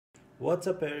What's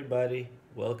up, everybody?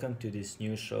 Welcome to this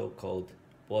new show called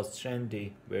What's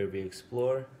Trendy, where we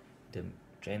explore the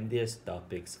trendiest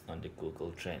topics on the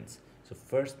Google Trends. So,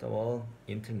 first of all,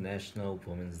 International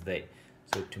Women's Day.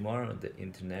 So, tomorrow, the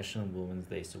International Women's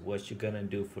Day. So, what you gonna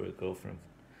do for a girlfriend?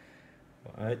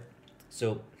 Alright?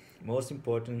 So, most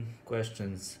important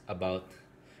questions about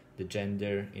the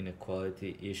gender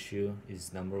inequality issue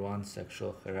is number one,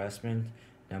 sexual harassment,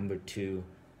 number two,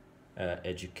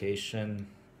 education,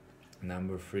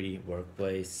 number three,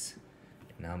 workplace,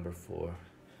 number four,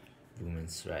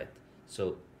 women's right.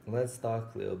 So let's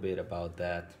talk a little bit about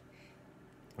that.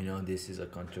 This is a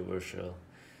controversial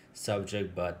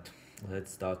subject, but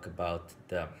let's talk about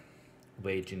the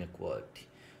wage inequality.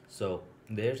 So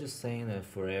they're just saying that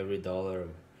for every dollar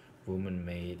woman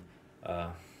made,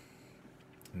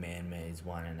 man made is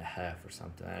 1.5 or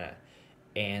something like that.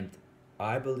 And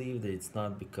I believe that it's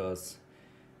not because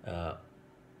uh,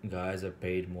 guys are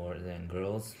paid more than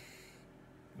girls.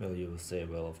 Well, you will say,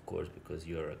 well, of course, because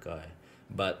you're a guy.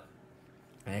 But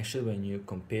actually, when you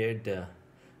compare the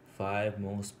five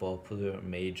most popular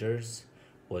majors,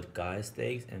 what guys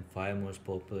take, and five most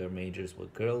popular majors,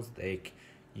 what girls take,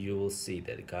 you will see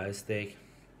that guys take,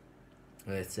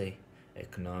 let's say,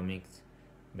 economics,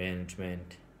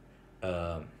 management,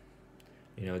 um,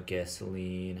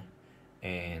 gasoline,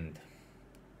 and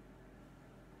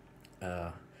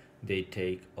uh, they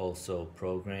take also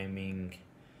programming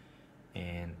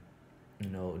and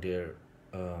their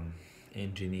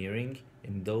engineering,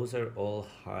 and those are all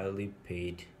highly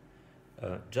paid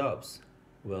jobs.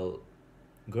 Well,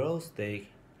 girls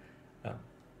take uh,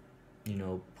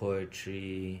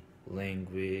 poetry,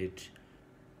 language,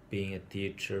 being a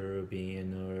teacher, being a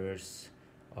nurse,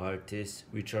 artist,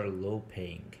 which are low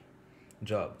paying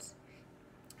jobs.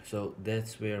 So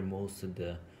that's where most of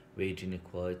the wage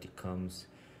inequality comes,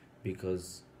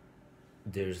 because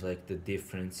there's like the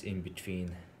difference in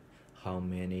between how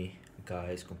many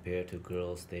guys compared to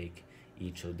girls take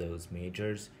each of those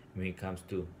majors. When it comes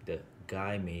to the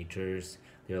guy majors,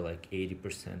 they're like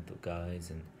 80% of guys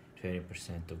and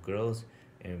 20% of girls.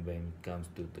 And when it comes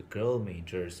to the girl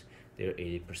majors, they're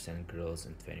 80% girls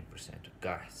and 20% of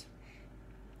guys.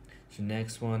 So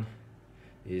next one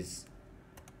is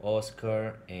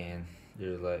Oscar, and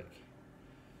they're like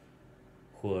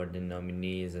who are the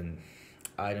nominees, and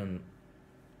I don't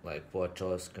like watch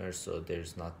Oscars, so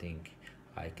there's nothing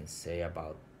I can say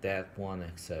about that one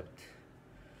except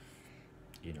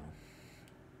you know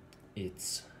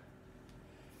it's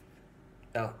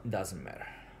doesn't matter.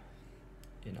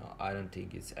 I don't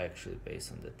think it's actually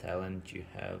based on the talent you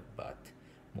have, but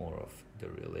more of the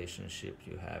relationship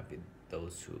you have with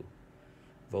those who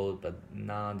vote. But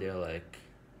now they're like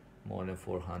more than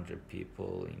 400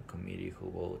 people in committee who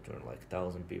vote, or like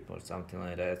 1,000 people or something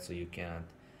like that, so you can't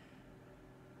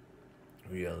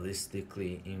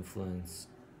realistically influence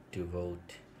to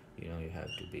vote. You have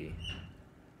to be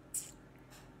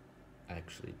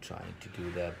actually trying to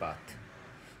do that, but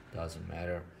doesn't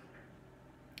matter.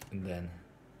 And then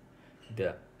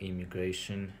the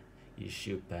immigration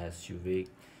issue past few week.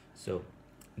 So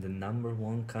the number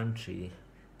one country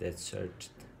that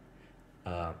searched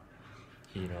uh,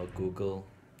 Google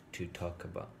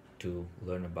to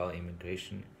learn about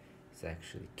immigration is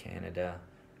actually Canada,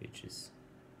 which is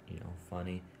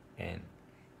funny. And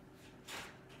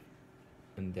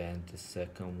then the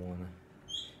second one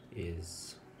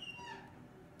is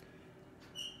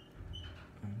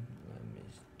let me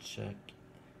check,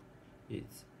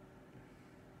 it's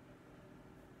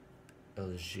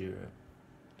Algeria,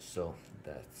 so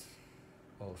that's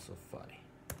also funny.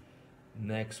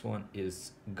 Next one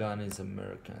is gun is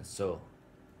American. So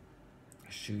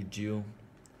should you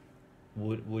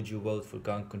would you vote for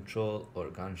gun control or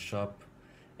gun shop?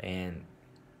 And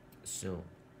so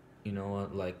you know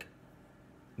what, like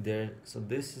there so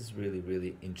this is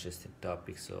really interesting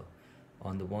topic. So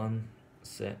on the one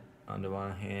set on the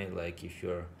one hand, like if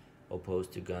you're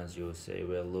opposed to guns, you will say,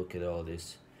 well, look at all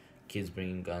these kids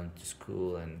bringing guns to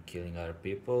school and killing other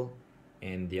people.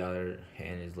 And the other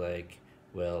hand is like,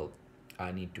 well,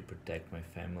 I need to protect my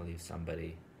family if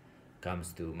somebody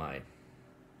comes to my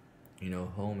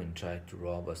home and try to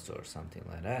rob us or something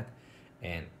like that.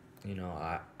 And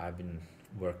I've been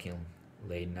working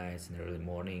late nights and early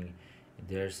morning.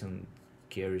 There's some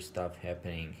scary stuff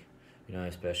happening,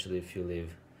 especially if you live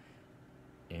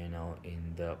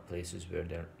in the places where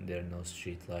there are no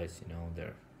street lights.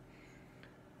 There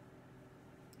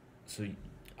so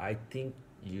I think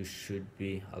you should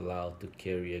be allowed to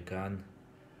carry a gun.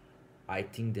 I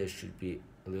think there should be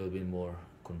a little bit more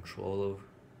control of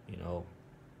you know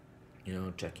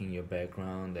checking your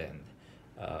background and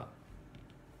uh,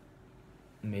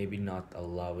 maybe not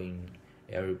allowing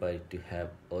everybody to have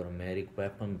automatic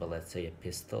weapon, but let's say a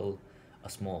pistol, a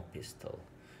small pistol,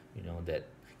 that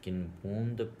can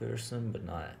wound the person but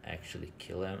not actually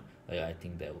kill him. Like I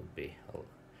think that would be,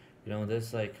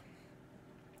 that's like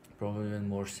probably even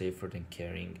more safer than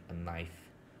carrying a knife,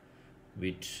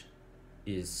 which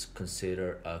is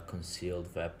considered a concealed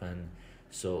weapon.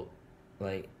 So,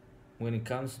 like, when it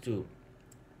comes to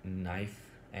knife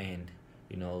and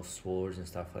swords and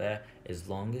stuff like that, as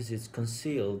long as it's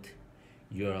concealed,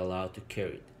 you're allowed to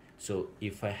carry it. So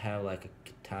if I have like a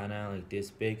katana like this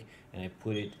big and I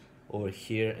put it over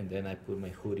here and then I put my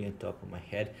hoodie on top of my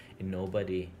head and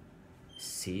nobody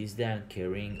sees that I'm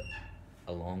carrying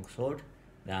a long sword,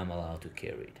 then I'm allowed to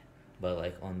carry it. But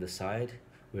like on the side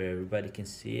where everybody can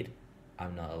see it,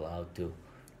 I'm not allowed to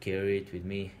carry it with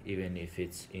me, even if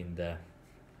it's in the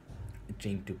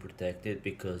thing to protect it,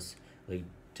 because like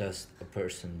just a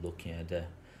person looking at the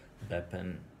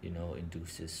weapon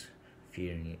induces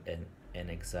fear and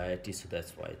anxiety, so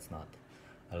that's why it's not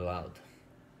allowed.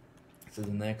 So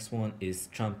the next one is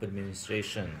Trump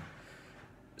administration.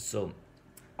 So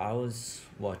I was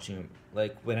watching,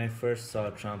 like when I first saw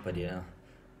Trump, I didn't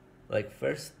like,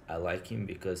 first I like him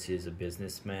because he's a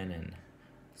businessman and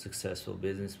successful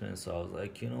businessman. So I was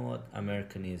like, you know what,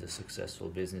 America needs a successful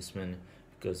businessman,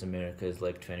 because America is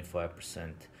like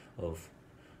 25% of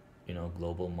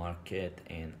global market,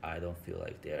 and I don't feel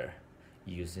like they're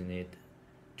using it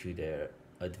to their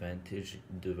advantage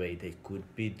the way they could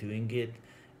be doing it.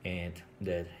 And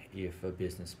that if a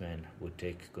businessman would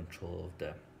take control of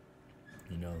the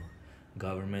you know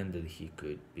government, that he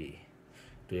could be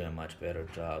doing a much better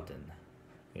job than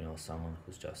someone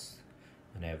who's just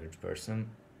an average person.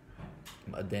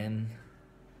 But then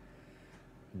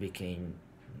became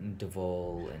the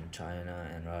war in China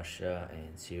and Russia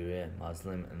and Syria and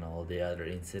Muslim and all the other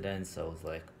incidents. I was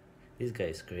like, this guy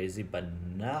is crazy. But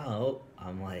now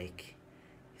I'm like,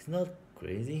 he's not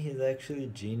crazy, he's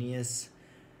actually genius.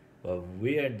 But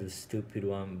we are the stupid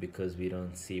one because we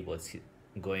don't see what's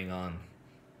going on.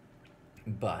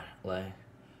 But like,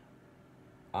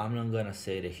 I'm not gonna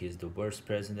say that he's the worst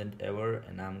president ever,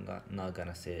 and I'm not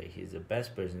gonna say that he's the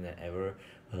best president ever.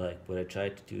 But like, what I try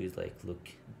to do is like look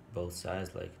both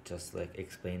sides, like just like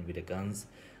explain with the guns,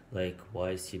 like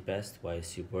why is he best, why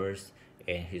is he worst,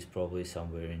 and he's probably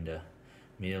somewhere in the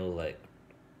middle. Like,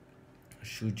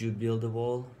 should you build a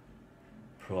wall?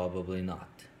 Probably not.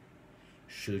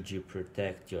 Should you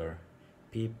protect your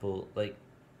people? Like,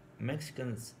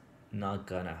 Mexicans not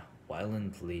gonna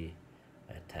violently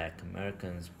attack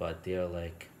Americans, but they're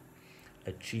like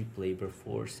a cheap labor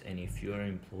force, and if you're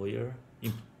an employer,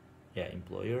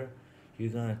 you're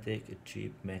gonna take a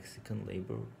cheap Mexican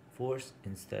labor force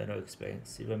instead of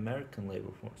expensive American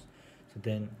labor force. So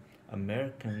then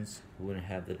Americans wouldn't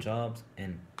have the jobs,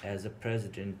 and as a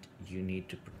president, you need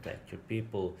to protect your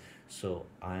people. So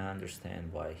I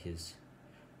understand why he's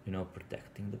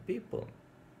protecting the people.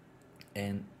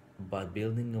 And but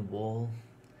building a wall,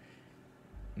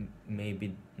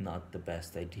 maybe not the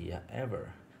best idea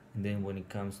ever. And then when it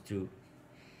comes to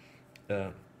uh,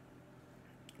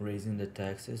 raising the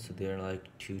taxes, so there are like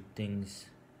two things.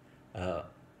 uh,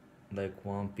 like,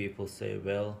 one, people say,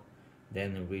 well,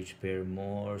 then the rich pay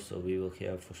more, so we will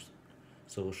have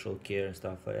social care and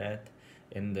stuff like that.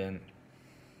 And then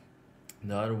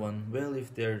the other one, well,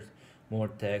 if there's more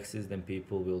taxes, then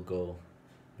people will go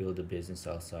build a business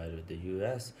outside of the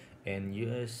US. And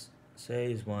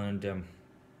USA is one of them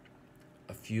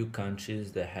a few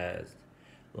countries that has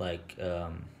like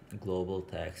global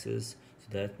taxes.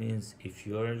 So that means if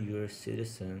you're a US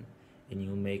citizen and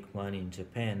you make money in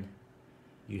Japan,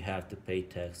 you have to pay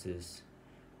taxes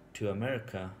to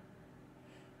America.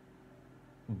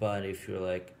 But if you're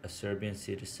like a Serbian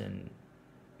citizen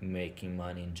making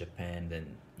money in Japan,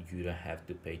 then you don't have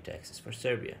to pay taxes for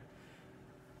Serbia.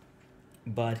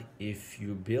 But if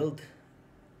you build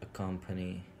a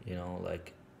company,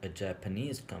 like a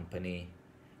Japanese company,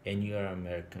 and you're an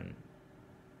American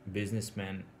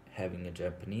businessman having a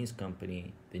Japanese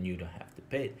company, then you don't have to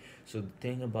pay it. So the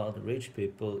thing about the rich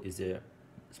people is they're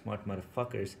smart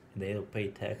motherfuckers, and they don't pay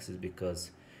taxes because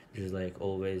there's like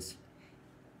always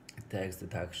tax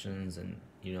deductions. And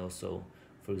so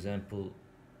for example,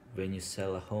 when you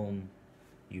sell a home,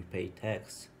 you pay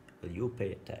tax. Well, you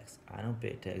pay a tax, I don't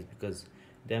pay tax, because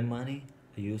that money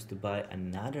I used to buy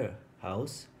another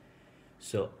house.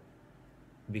 So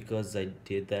because I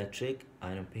did that trick,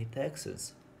 I don't pay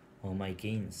taxes on my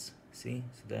gains. See,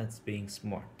 so that's being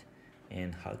smart.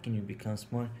 And how can you become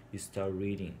smart? You start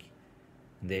reading.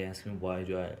 They ask me, why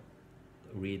do I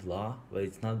read law? Well,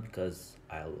 it's not because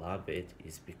I love it,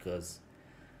 it's because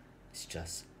it's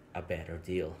just a better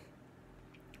deal.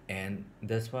 And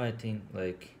that's why I think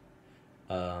like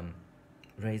um,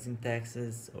 raising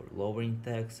taxes or lowering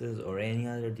taxes or any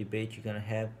other debate you're gonna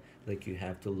have, like you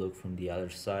have to look from the other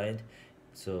side.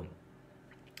 So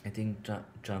I think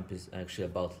Trump is actually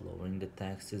about lowering the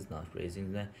taxes, not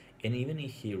raising them. And even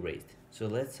if he raised, so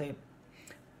let's say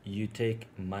you take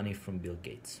money from Bill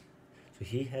Gates. So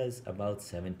he has about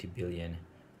 $70 billion,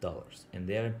 and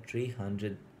there are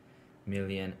 300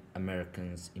 million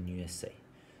Americans in USA.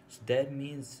 So that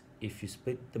means if you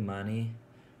split the money,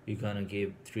 you're gonna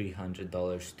give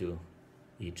 $300 to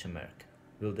each American.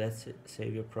 Will that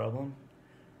save your problem?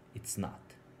 It's not.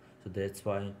 So that's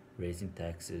why raising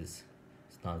taxes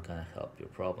is not gonna help your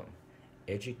problem.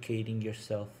 Educating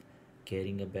yourself,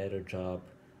 getting a better job,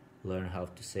 learn how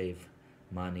to save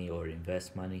money or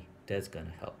invest money, that's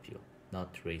gonna help you,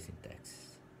 not raising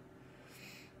taxes.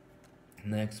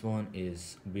 Next one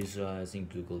is visualizing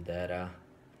Google data.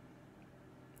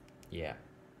 Yeah,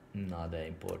 not that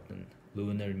important.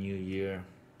 Lunar New Year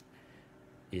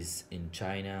is in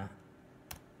China.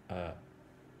 Uh,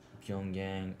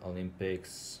 Pyongyang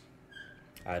Olympics.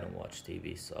 I don't watch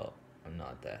TV, so I'm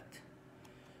not that,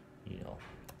 you know,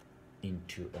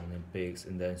 into Olympics.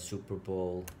 And then Super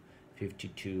Bowl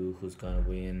 52, who's gonna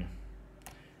win?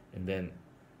 And then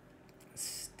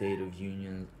State of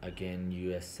Union again,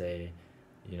 USA.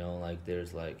 You know, like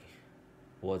there's like,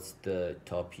 what's the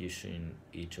top issue in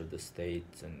each of the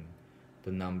states, and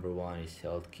the number one is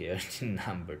healthcare, the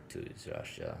number two is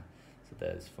Russia. So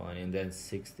that's fun. And then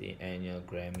 60th annual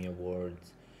Grammy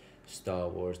Awards, Star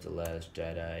Wars: The Last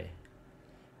Jedi,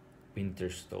 Winter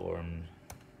Storm,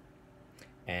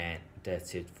 and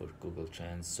that's it for Google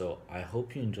Trends. So I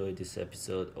hope you enjoyed this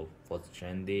episode of What's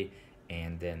Trendy,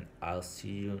 and then I'll see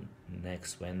you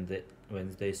next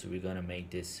Wednesday. So we're gonna make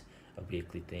this a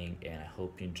weekly thing, and I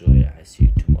hope you enjoy it. I see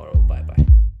you tomorrow. Bye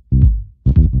bye.